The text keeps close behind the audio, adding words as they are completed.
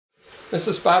This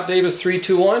is Bob Davis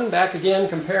 321, back again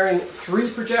comparing three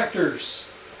projectors.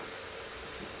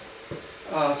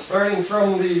 Starting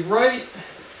from the right,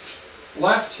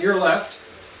 your left,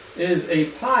 is a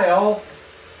Pyle.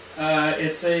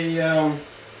 It's a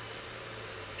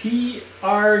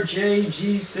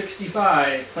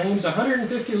PRJD65. Claims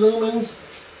 150 lumens,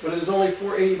 but it is only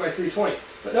 480 by 320.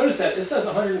 But notice that it says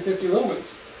 150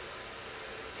 lumens.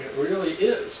 It really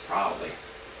is, probably.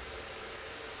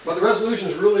 But the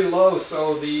resolution is really low,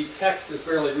 so the text is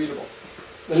barely readable.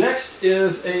 The next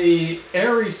is a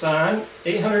Erisan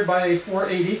 800 by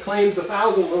 480, claims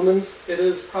 1000 lumens. It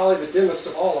is probably the dimmest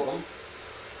of all of them.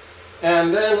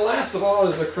 And then last of all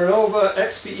is a Crenova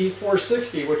XPE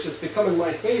 460, which is becoming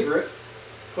my favorite.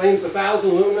 Claims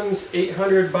 1000 lumens,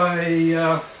 800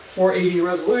 by 480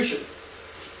 resolution.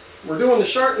 We're doing the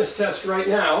sharpness test right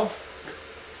now,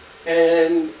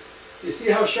 and you see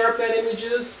how sharp that image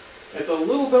is? It's a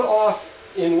little bit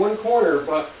off in one corner,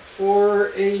 but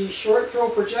for a short throw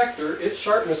projector, its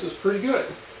sharpness is pretty good.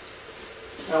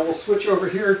 Now we'll switch over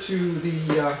here to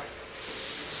the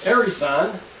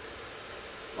Erisan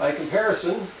by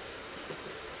comparison.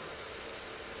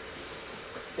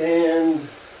 And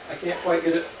I can't quite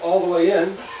get it all the way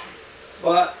in,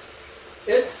 but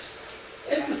it's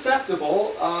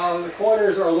acceptable. The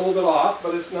corners are a little bit off,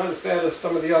 but it's not as bad as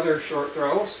some of the other short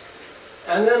throws.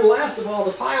 And then last of all,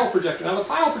 the Pyle projector. Now the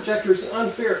Pyle projector is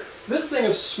unfair. This thing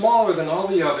is smaller than all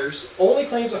the others, only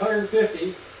claims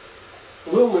 150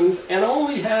 lumens, and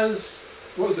only has,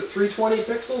 what was it, 320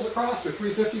 pixels across, or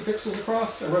 350 pixels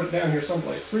across? I wrote it down here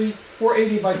someplace.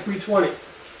 480 by 320.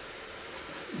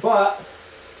 But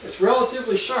it's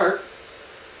relatively sharp.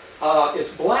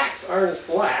 Its blacks aren't as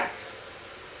black.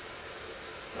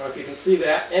 I don't know if you can see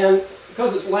that. And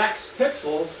because it lacks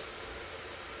pixels,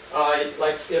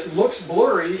 like it looks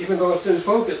blurry even though it's in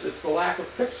focus. It's the lack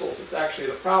of pixels. It's actually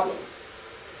the problem.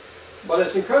 But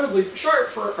it's incredibly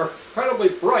sharp or incredibly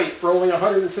bright for only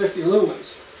 150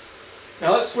 lumens.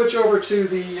 Now let's switch over to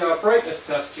the brightness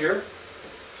test here.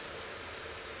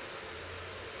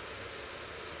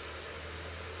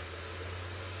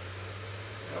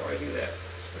 How do I do that?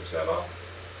 Switch that off.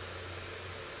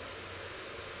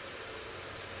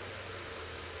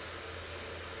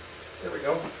 There we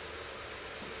go.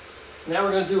 Now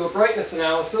we're going to do a brightness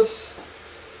analysis.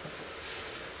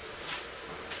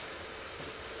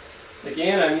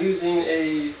 Again, I'm using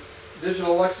a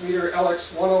digital lux meter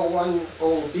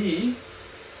LX1010B.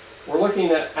 We're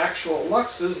looking at actual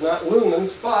luxes, not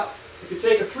lumens, but if you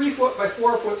take a 3-foot by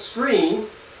 4-foot screen,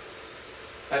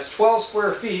 that's 12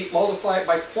 square feet, multiply it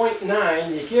by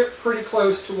 0.9, you get pretty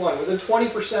close to 1, within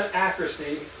 20%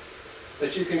 accuracy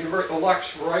that you can convert the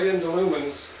lux right into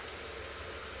lumens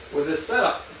with this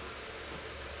setup.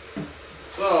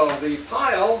 So the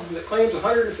Pyle that claims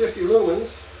 150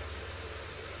 lumens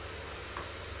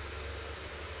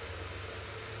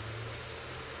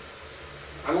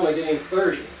I'm only getting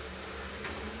 30.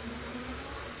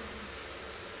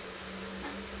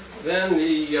 Then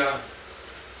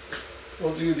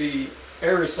we'll do the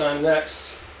Erisan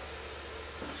next.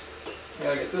 I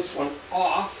gotta get this one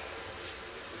off.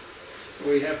 So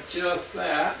we have just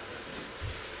that.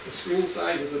 The screen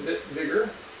size is a bit bigger.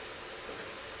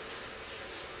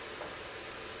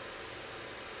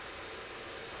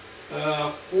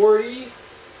 40,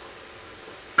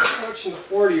 pretty much in the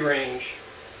 40 range.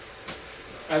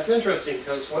 That's interesting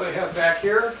because what I have back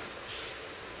here,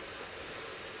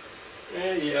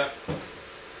 yeah,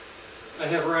 I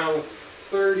have around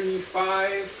 30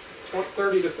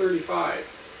 to 35.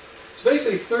 So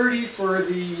basically 30 for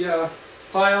the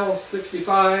Pyle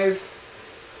 65,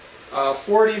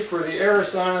 40 for the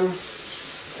Erisan,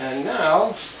 and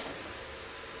now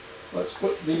let's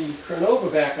put the Crenova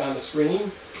back on the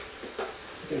screen.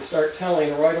 You can start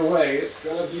telling right away it's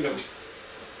going to beat them.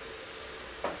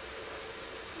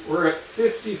 We're at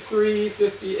 53,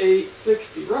 58,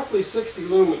 60, roughly 60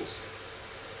 lumens,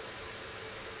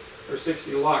 or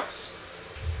 60 lux,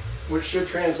 which should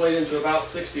translate into about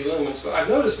 60 lumens. But I've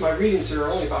noticed my readings here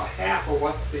are only about half of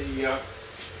what the,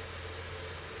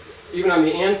 even on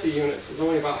the ANSI units, is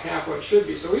only about half what it should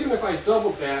be. So even if I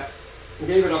doubled that and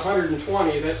gave it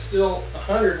 120, that's still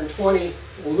 120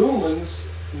 lumens,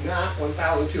 not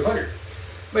 1,200.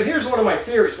 But here's one of my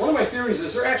theories. One of my theories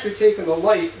is they're actually taking the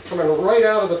light coming right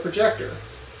out of the projector.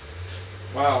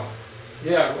 Wow.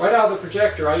 Yeah, right out of the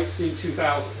projector I exceed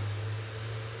 2,000.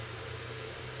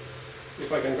 See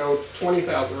if I can go to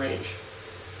 20,000 range.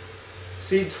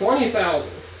 See,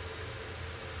 20,000.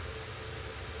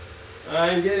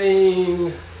 I'm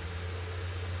getting,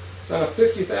 it's on a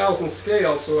 50,000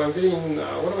 scale, so I'm getting,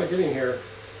 what am I getting here?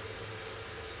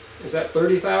 Is that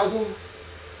 30,000?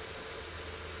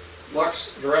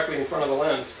 lux directly in front of the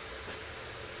lens.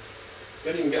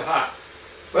 Didn't even get hot.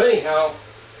 But anyhow,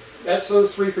 that's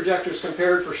those three projectors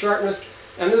compared for sharpness.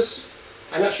 And this,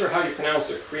 I'm not sure how you pronounce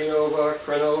it,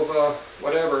 Crenova,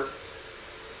 whatever.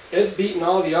 It's beaten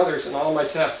all the others in all my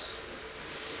tests.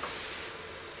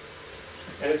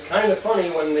 And it's kind of funny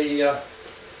when the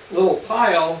little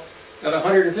Pyle at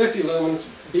 150 lumens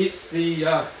beats the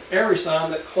Erisan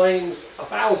that claims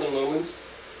 1,000 lumens.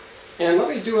 And let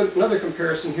me do another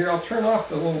comparison here. I'll turn off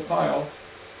the little Pyle.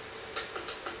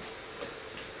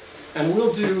 And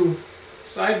we'll do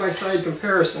side-by-side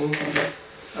comparison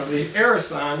of the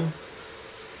Erisan,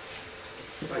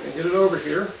 if I can get it over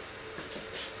here,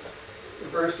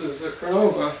 versus the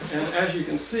Crenova. And as you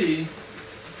can see,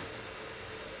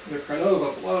 the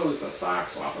Crenova blows the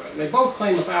socks off of it. And they both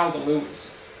claim 1,000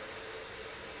 lumens.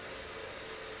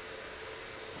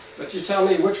 But you tell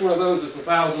me which one of those is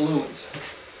 1,000 lumens?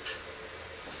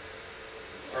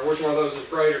 Or which one of those is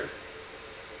brighter?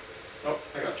 Oh,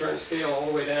 I got to turn the scale all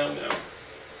the way down now.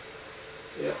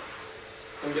 Yeah,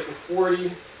 I'm getting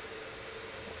 40,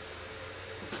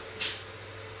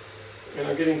 and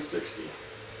I'm getting 60.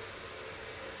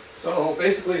 So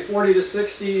basically 40 to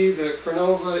 60, the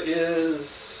Crenova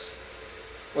is,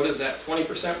 what is that,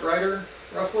 20% brighter,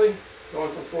 roughly?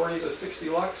 Going from 40 to 60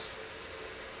 lux.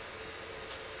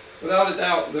 Without a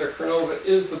doubt, the Crenova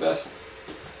is the best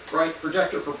bright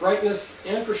projector for brightness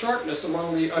and for sharpness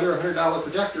among the under $100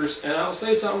 projectors, and I'll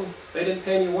say something, they didn't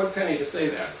pay me 1 penny to say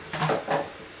that.